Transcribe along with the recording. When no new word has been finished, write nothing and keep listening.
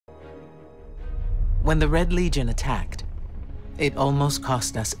When the Red Legion attacked, it almost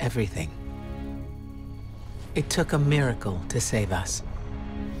cost us everything. It took a miracle to save us.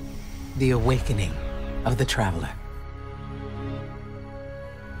 The awakening of the Traveler.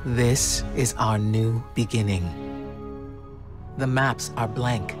 This is our new beginning. The maps are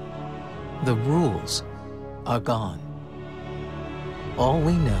blank. The rules are gone. All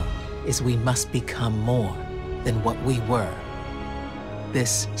we know is we must become more than what we were.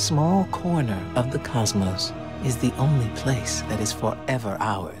 This small corner of the cosmos is the only place that is forever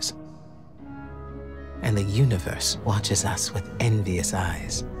ours. And the universe watches us with envious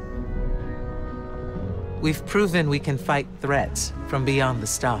eyes. We've proven we can fight threats from beyond the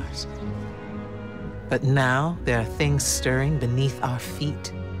stars. But now there are things stirring beneath our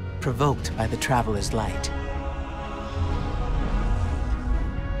feet, provoked by the Traveler's light.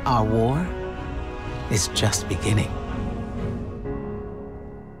 Our war is just beginning.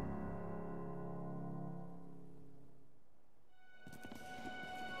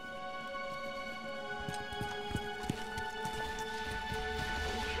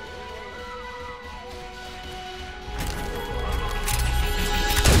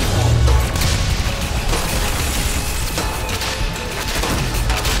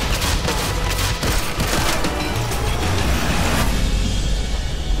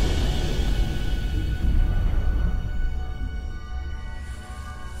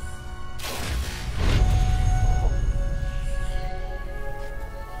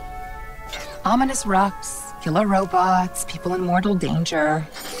 Ominous rocks, killer robots, people in mortal danger.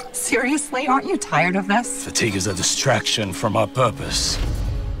 Seriously, aren't you tired of this? Fatigue is a distraction from our purpose.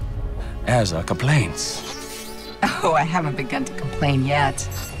 As are complaints. Oh, I haven't begun to complain yet.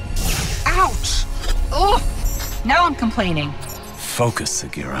 Ouch! Ugh! Now I'm complaining. Focus,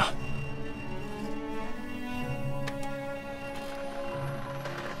 Sagira.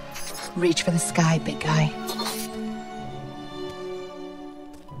 Reach for the sky, big guy.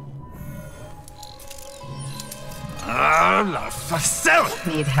 La facelle!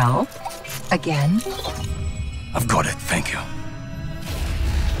 Need help? Again? I've got it, thank you.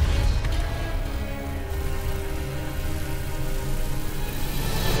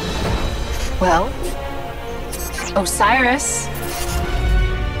 Well, Osiris.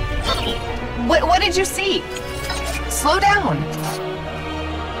 What did you see? Slow down.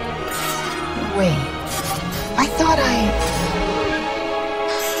 Wait. I thought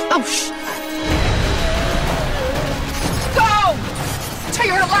Oh, to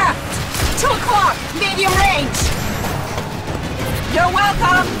your left! 2 o'clock! Medium range! You're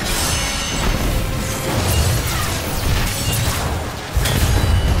welcome!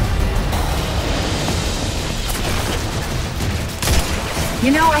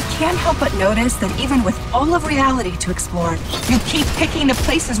 You know, I can't help but notice that even with all of reality to explore, you keep picking the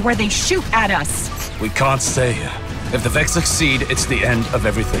places where they shoot at us. We can't stay here. If the Vex succeed, it's the end of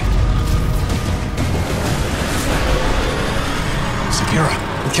everything.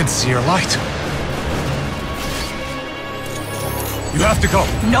 Sagira, we can see your light. You have to go.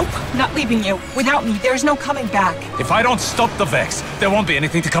 Nope, not leaving you. Without me, there's no coming back. If I don't stop the Vex, there won't be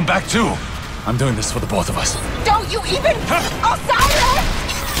anything to come back to. I'm doing this for the both of us. Don't you even... Osiris!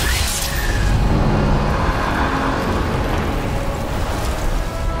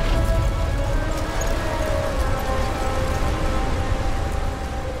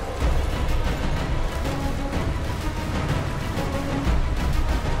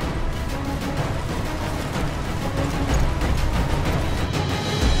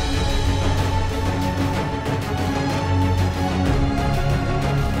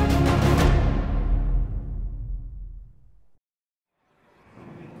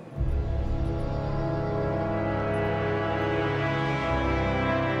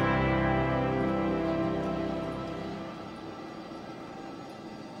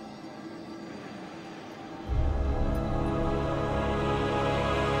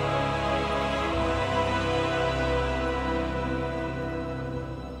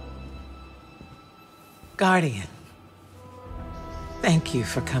 Guardian, thank you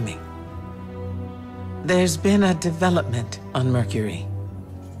for coming. There's been a development on Mercury.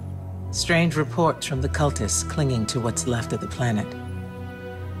 Strange reports from the cultists clinging to what's left of the planet.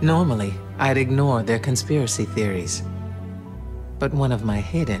 Normally, I'd ignore their conspiracy theories. But one of my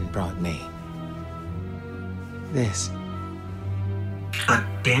hidden brought me this. A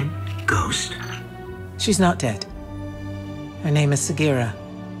dead ghost? She's not dead. Her name is Sagira.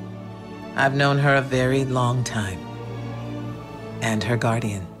 I've known her a very long time. And her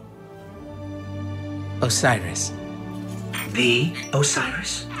guardian, Osiris. The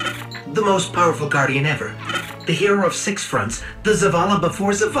Osiris? The most powerful guardian ever. The hero of 6 fronts. The Zavala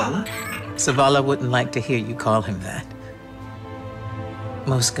before Zavala? Zavala wouldn't like to hear you call him that.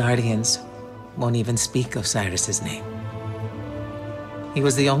 Most Guardians won't even speak Osiris's name. He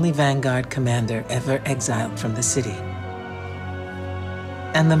was the only Vanguard commander ever exiled from the city.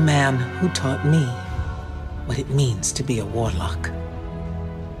 And the man who taught me what it means to be a warlock.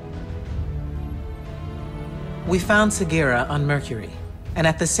 We found Sagira on Mercury, and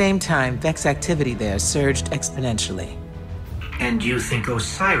at the same time, Vex activity there surged exponentially. And you think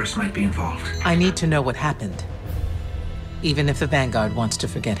Osiris might be involved? I need to know what happened, even if the Vanguard wants to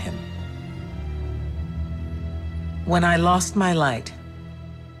forget him. When I lost my light,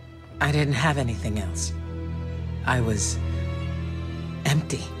 I didn't have anything else. I was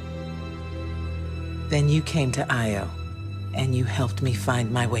empty. Then you came to Io, and you helped me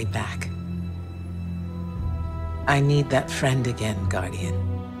find my way back. I need that friend again, Guardian.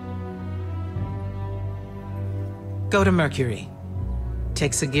 Go to Mercury.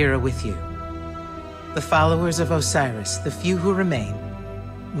 Take Sagira with you. The followers of Osiris, the few who remain,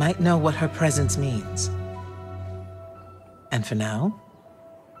 might know what her presence means. And for now,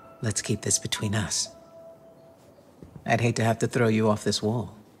 let's keep this between us. I'd hate to have to throw you off this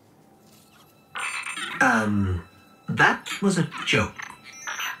wall. That was a joke,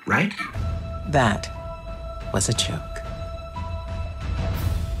 right? That was a joke.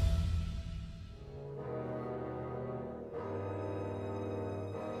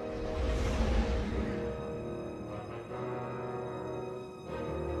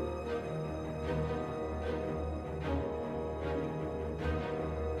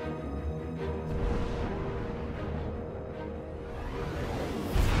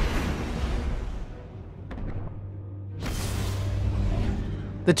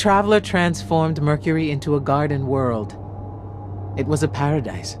 The Traveler transformed Mercury into a garden world. It was a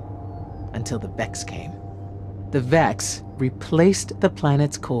paradise, until the Vex came. The Vex replaced the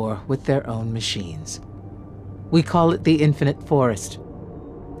planet's core with their own machines. We call it the Infinite Forest,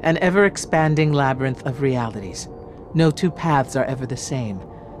 an ever-expanding labyrinth of realities. No two paths are ever the same.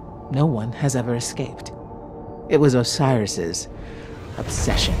 No one has ever escaped. It was Osiris's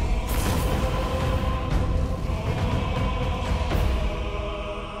obsession.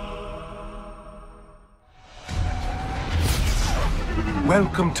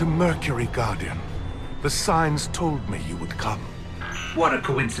 Welcome to Mercury, Guardian. The signs told me you would come. What a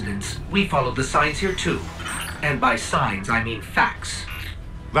coincidence. We followed the signs here too. And by signs, I mean facts.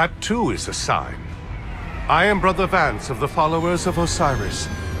 That too is a sign. I am Brother Vance of the followers of Osiris,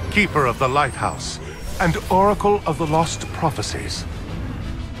 Keeper of the Lighthouse, and Oracle of the Lost Prophecies.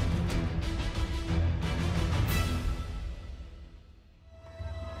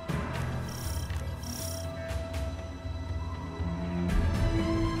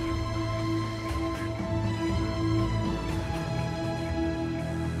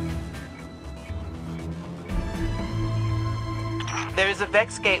 There is a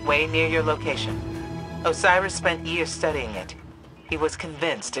Vex gateway near your location. Osiris spent years studying it. He was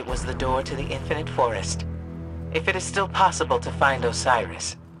convinced it was the door to the Infinite Forest. If it is still possible to find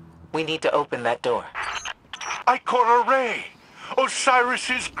Osiris, we need to open that door. Ikora Ray,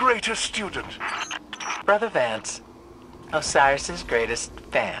 Osiris's greatest student. Brother Vance, Osiris's greatest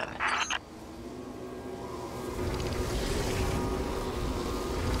fan.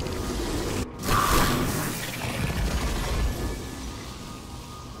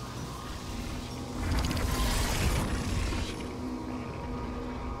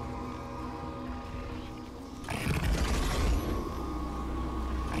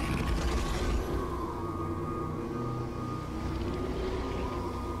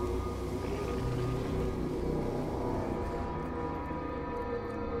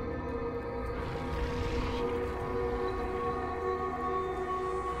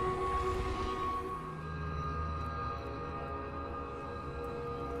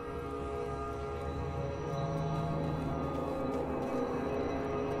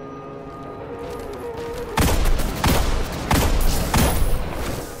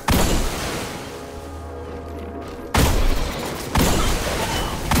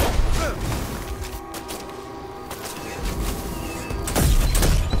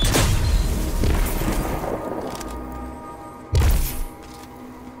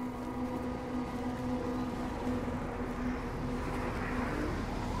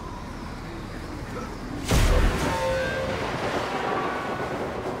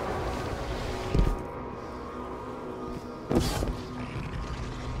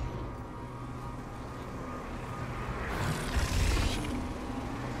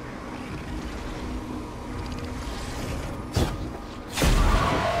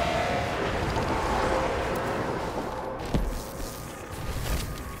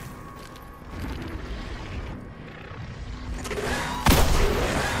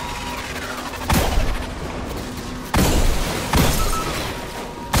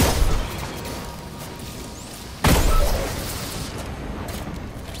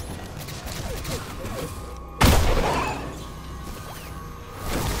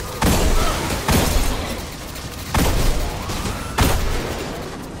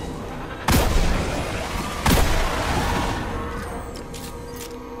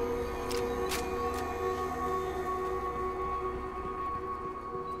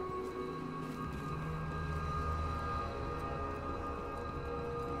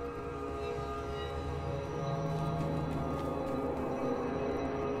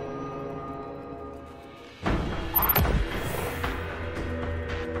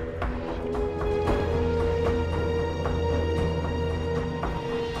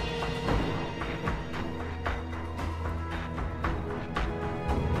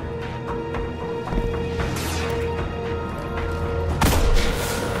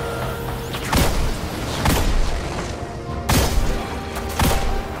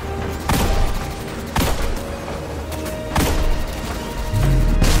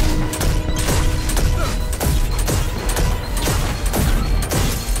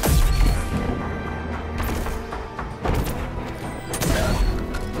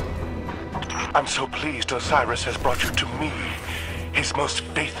 I'm so pleased Osiris has brought you to me, his most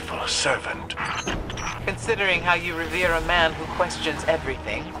faithful servant. Considering how you revere a man who questions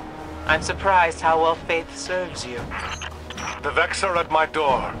everything, I'm surprised how well faith serves you. The Vex are at my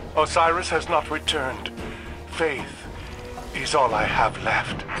door. Osiris has not returned. Faith is all I have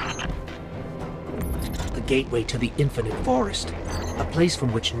left. The gateway to the infinite forest. A place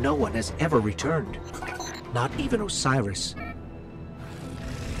from which no one has ever returned. Not even Osiris.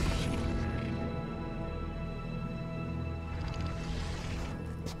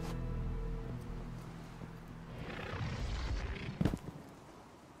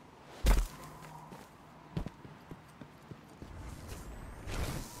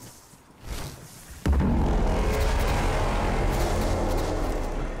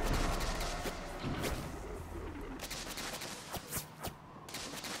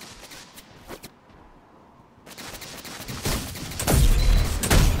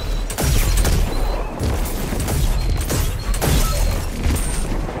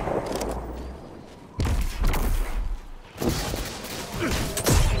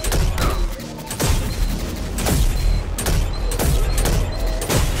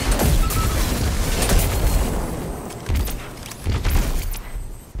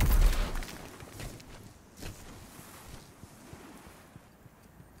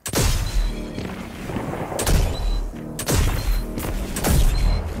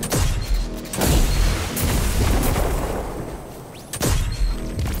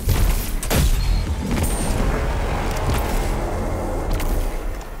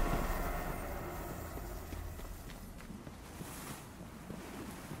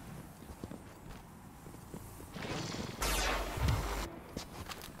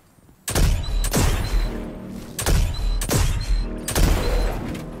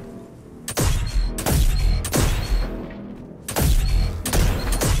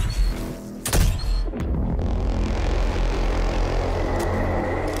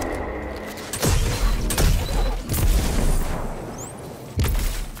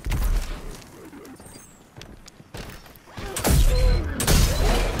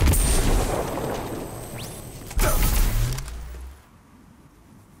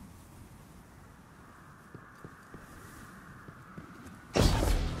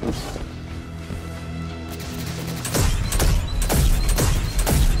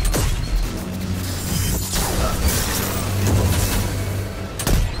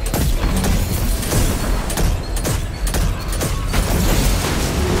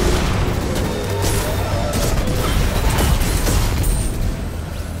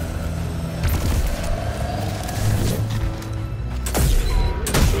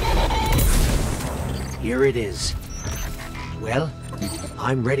 Here it is. Well,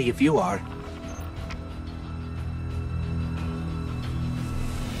 I'm ready if you are.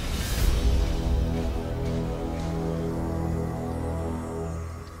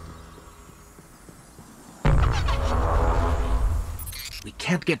 We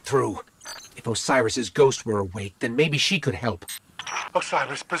can't get through. If Osiris's ghost were awake, then maybe she could help.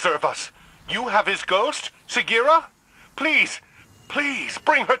 Osiris, preserve us. You have his ghost? Sagira? Please, please,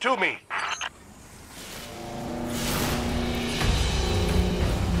 bring her to me.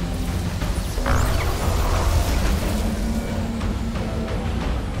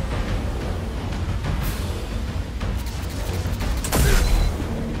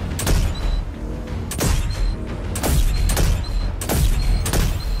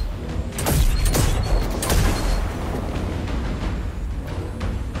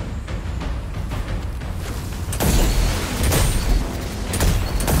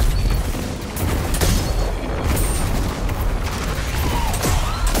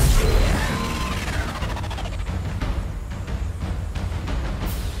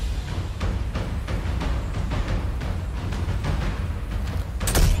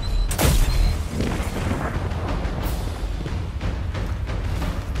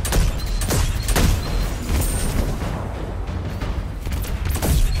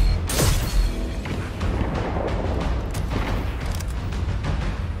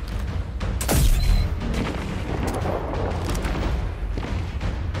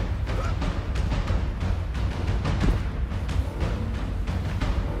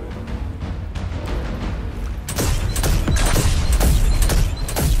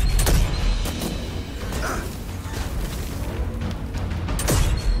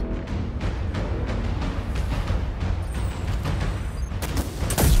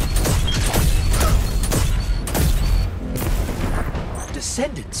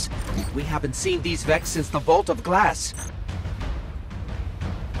 Descendants! We haven't seen these Vex since the Vault of Glass.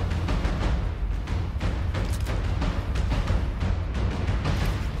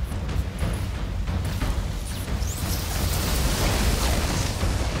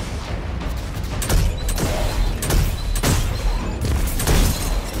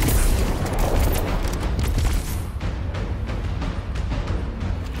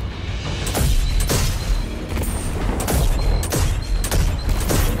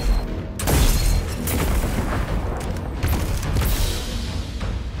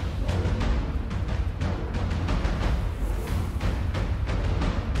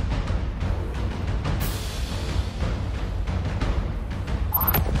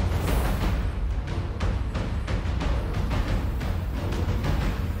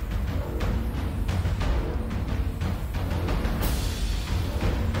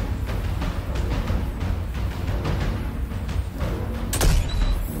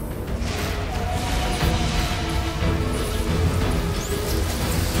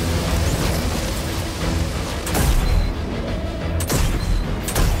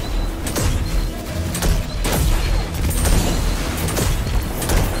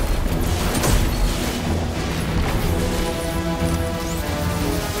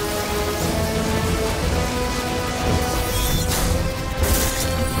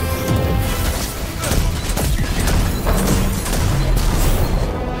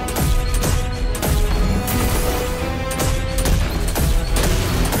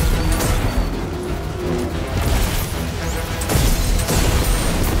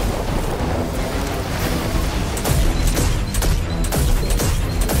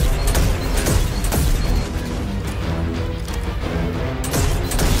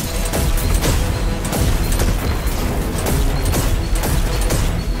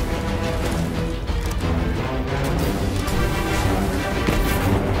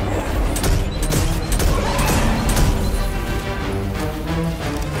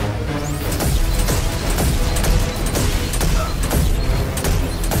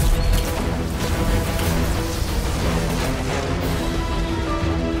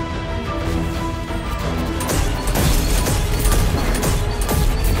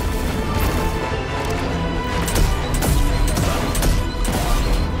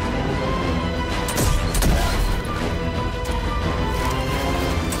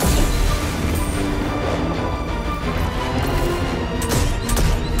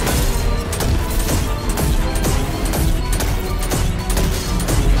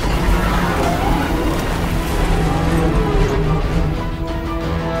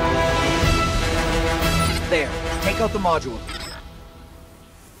 There, take out the module.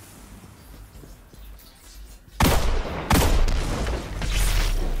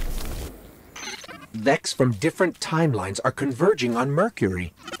 Vex from different timelines are converging on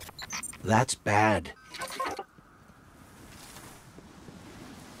Mercury. That's bad.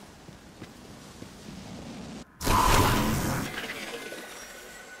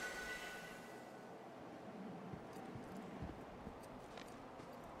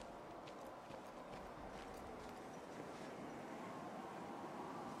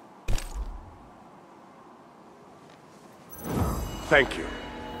 Thank you.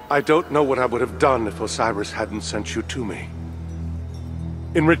 I don't know what I would have done if Osiris hadn't sent you to me.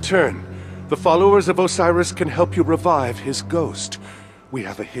 In return, the followers of Osiris can help you revive his ghost. We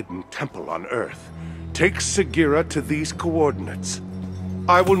have a hidden temple on Earth. Take Sagira to these coordinates.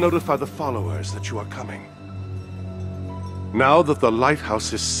 I will notify the followers that you are coming. Now that the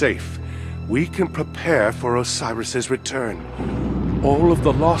lighthouse is safe, we can prepare for Osiris's return. All of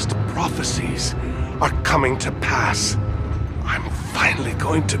the lost prophecies are coming to pass. I'm finally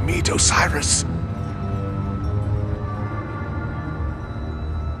going to meet Osiris.